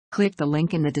Click the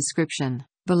link in the description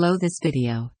below this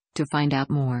video to find out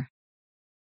more.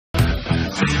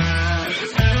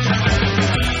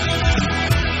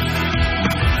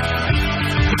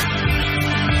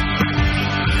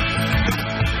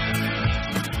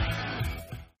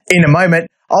 In a moment,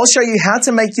 I'll show you how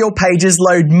to make your pages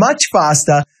load much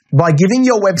faster by giving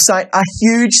your website a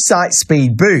huge site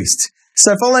speed boost.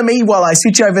 So follow me while I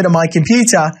switch over to my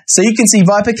computer so you can see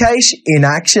Viper Cache in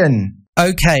action.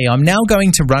 Okay, I'm now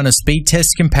going to run a speed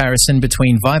test comparison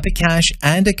between Viper Cache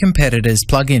and a competitor's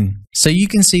plugin, so you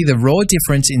can see the raw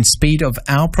difference in speed of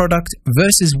our product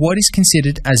versus what is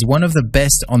considered as one of the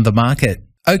best on the market.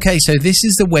 Okay, so this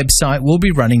is the website we'll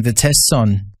be running the tests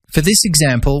on. For this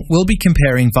example, we'll be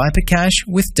comparing Viper Cache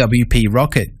with WP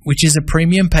Rocket, which is a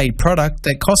premium paid product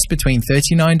that costs between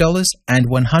 $39 and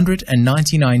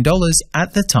 $199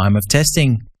 at the time of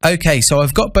testing. Okay, so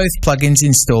I've got both plugins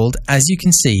installed, as you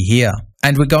can see here.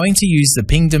 And we're going to use the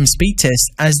Pingdom speed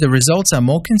test as the results are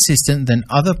more consistent than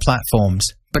other platforms.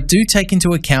 But do take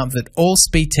into account that all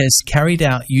speed tests carried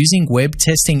out using web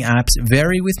testing apps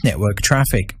vary with network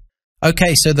traffic.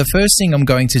 Okay, so the first thing I'm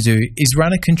going to do is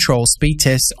run a control speed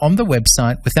test on the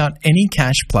website without any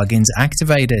cache plugins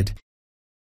activated.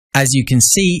 As you can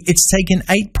see, it's taken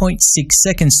 8.6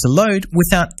 seconds to load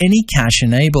without any cache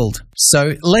enabled.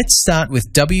 So let's start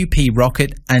with WP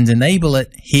Rocket and enable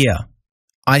it here.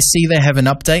 I see they have an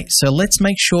update, so let's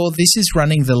make sure this is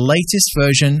running the latest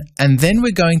version, and then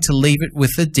we're going to leave it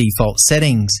with the default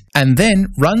settings. And then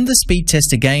run the speed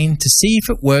test again to see if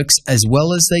it works as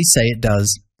well as they say it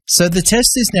does. So the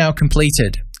test is now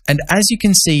completed, and as you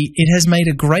can see, it has made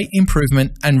a great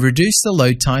improvement and reduced the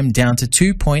load time down to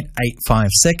 2.85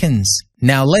 seconds.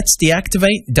 Now let's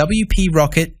deactivate WP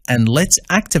Rocket and let's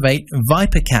activate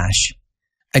Viper Cache.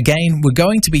 Again, we're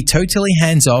going to be totally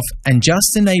hands-off and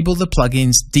just enable the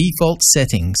plugin's default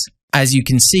settings. As you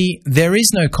can see, there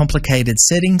is no complicated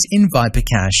settings in Viper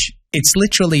Cache. It's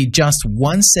literally just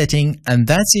one setting, and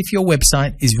that's if your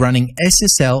website is running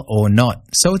SSL or not.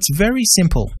 So it's very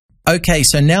simple. Okay,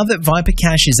 so now that Viper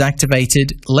Cache is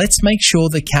activated, let's make sure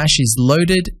the cache is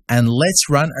loaded and let's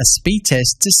run a speed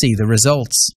test to see the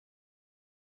results.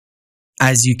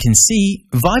 As you can see,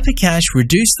 Viper Cache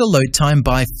reduced the load time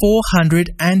by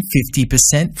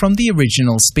 450% from the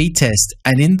original speed test,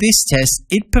 and in this test,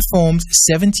 it performed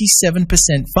 77%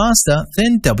 faster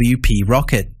than WP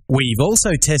Rocket. We've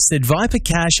also tested Viper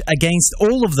Cache against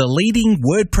all of the leading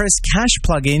WordPress cache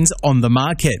plugins on the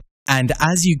market. And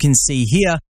as you can see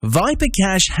here, Viper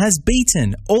Cache has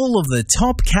beaten all of the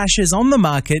top caches on the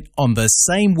market on the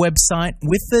same website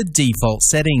with the default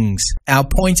settings. Our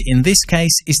point in this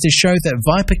case is to show that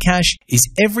Viper Cache is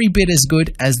every bit as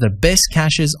good as the best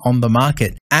caches on the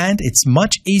market, and it's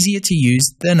much easier to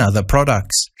use than other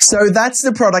products. So that's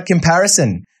the product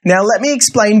comparison. Now let me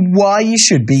explain why you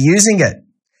should be using it.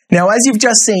 Now, as you've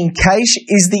just seen, Cache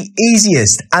is the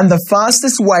easiest and the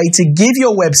fastest way to give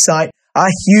your website a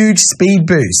huge speed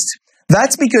boost.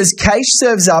 That's because Cache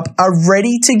serves up a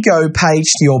ready-to-go page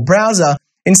to your browser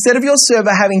instead of your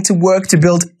server having to work to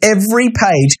build every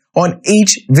page on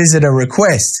each visitor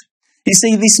request. You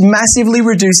see, this massively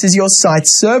reduces your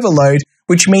site's server load,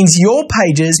 which means your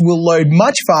pages will load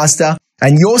much faster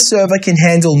and your server can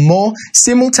handle more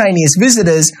simultaneous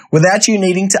visitors without you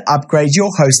needing to upgrade your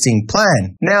hosting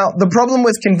plan. Now, the problem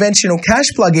with conventional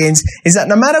cache plugins is that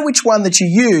no matter which one that you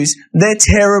use, they're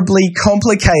terribly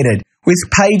complicated, with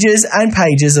pages and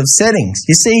pages of settings.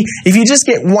 You see, if you just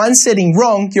get one setting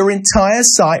wrong, your entire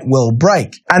site will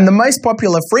break. And the most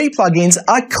popular free plugins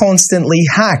are constantly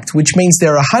hacked, which means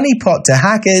they're a honeypot to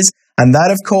hackers, and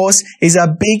that, of course, is a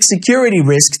big security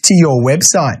risk to your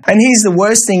website. And here's the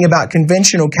worst thing about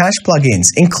conventional cache plugins,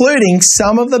 including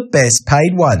some of the best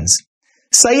paid ones.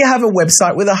 Say you have a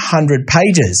website with 100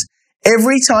 pages.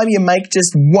 Every time you make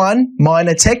just one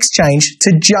minor text change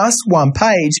to just one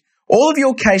page, all of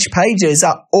your cache pages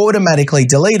are automatically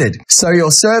deleted. So your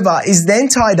server is then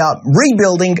tied up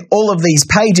rebuilding all of these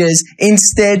pages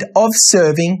instead of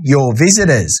serving your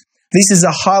visitors. This is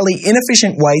a highly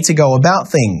inefficient way to go about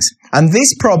things. And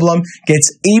this problem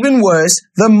gets even worse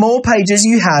the more pages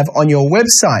you have on your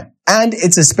website. And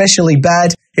it's especially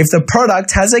bad if the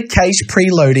product has a cache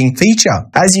preloading feature.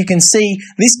 As you can see,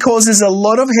 this causes a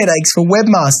lot of headaches for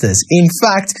webmasters. In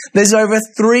fact, there's over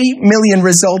 3 million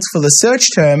results for the search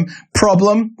term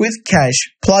problem with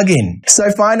cache plugin.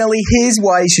 So finally, here's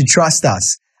why you should trust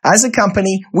us. As a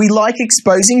company, we like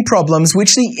exposing problems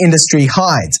which the industry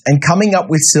hides and coming up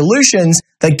with solutions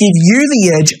that give you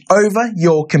the edge over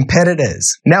your competitors.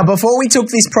 Now, before we took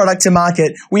this product to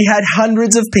market, we had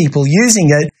hundreds of people using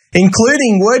it,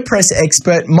 including WordPress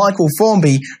expert Michael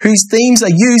Formby, whose themes are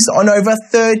used on over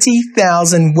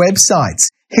 30,000 websites.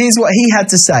 Here's what he had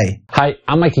to say. Hi,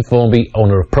 I'm Michael Formby,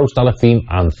 owner of ProStyler Theme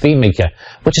and Theme Maker,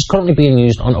 which is currently being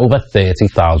used on over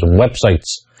 30,000 websites.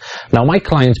 Now, my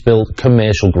clients build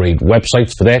commercial-grade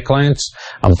websites for their clients,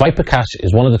 and Viper Cache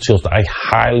is one of the tools that I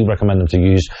highly recommend them to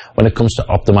use when it comes to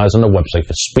optimizing a website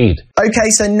for speed. Okay,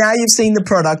 so now you've seen the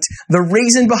product, the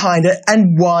reason behind it,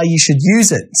 and why you should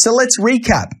use it. So let's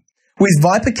recap. With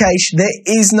Viper Cache, there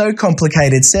is no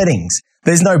complicated settings.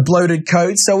 There's no bloated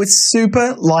code, so it's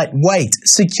super lightweight,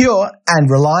 secure, and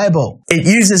reliable. It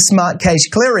uses smart cache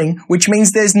clearing, which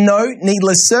means there's no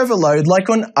needless server load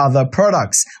like on other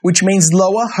products, which means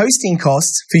lower hosting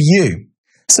costs for you.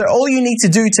 So all you need to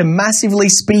do to massively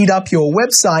speed up your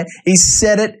website is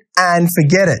set it and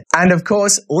forget it. And of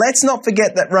course, let's not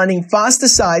forget that running faster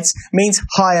sites means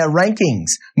higher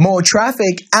rankings, more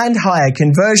traffic, and higher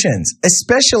conversions,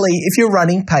 especially if you're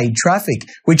running paid traffic,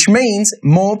 which means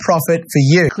more profit for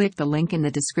you. Click the link in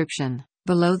the description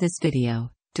below this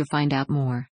video to find out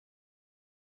more.